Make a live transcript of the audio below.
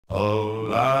Oh,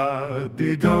 la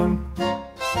dee dum,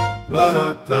 la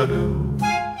da da doo.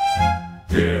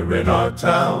 Here in our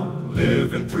town,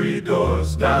 living 3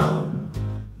 doors down,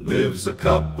 lives a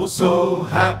couple so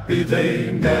happy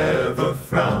they never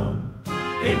frown.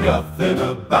 Ain't nothing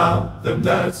about them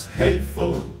that's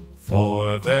hateful,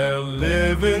 for they're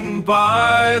living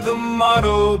by the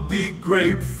motto, be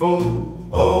grateful.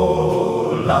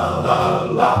 Oh, la la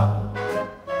la,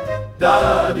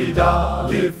 da-dee-da.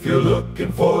 If you're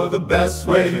looking for the best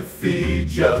way to feed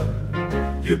ya,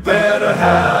 you better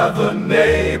have a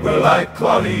neighbor like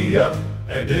Claudia.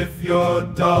 And if your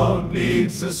dog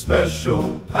needs a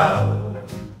special pal,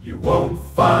 you won't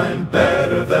find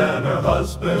better than her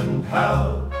husband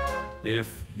Hal. If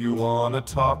you wanna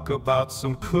talk about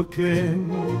some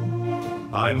cooking,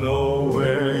 I know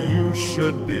where you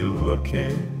should be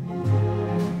looking.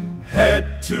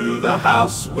 Head to the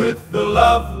house with the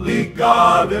lovely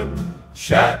garden,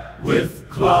 chat with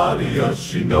Claudia,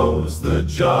 she knows the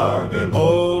jargon.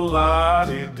 Oh,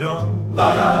 la-dee-dum,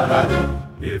 la-da-da-dum.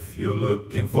 If you're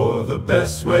looking for the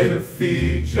best way to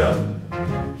feed ya,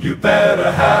 you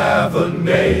better have a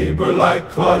neighbor like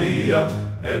Claudia.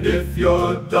 And if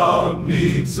your dog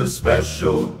needs a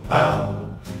special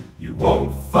pal, you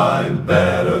won't find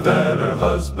better than her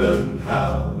husband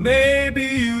Hal. Maybe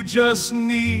you just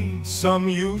need some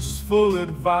useful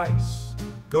advice.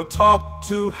 Go talk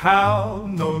to Hal,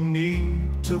 no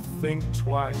need to think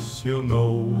twice. He'll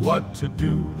know what to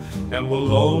do and will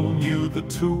loan you the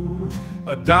tool,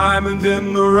 a diamond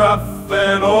in the rough,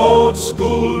 an old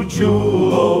school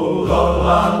jewel. Oh, la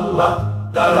la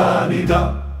la, da da dee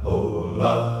da. Oh,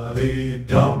 la dee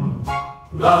dum,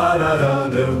 la da da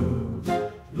do,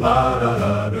 la da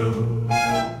da do.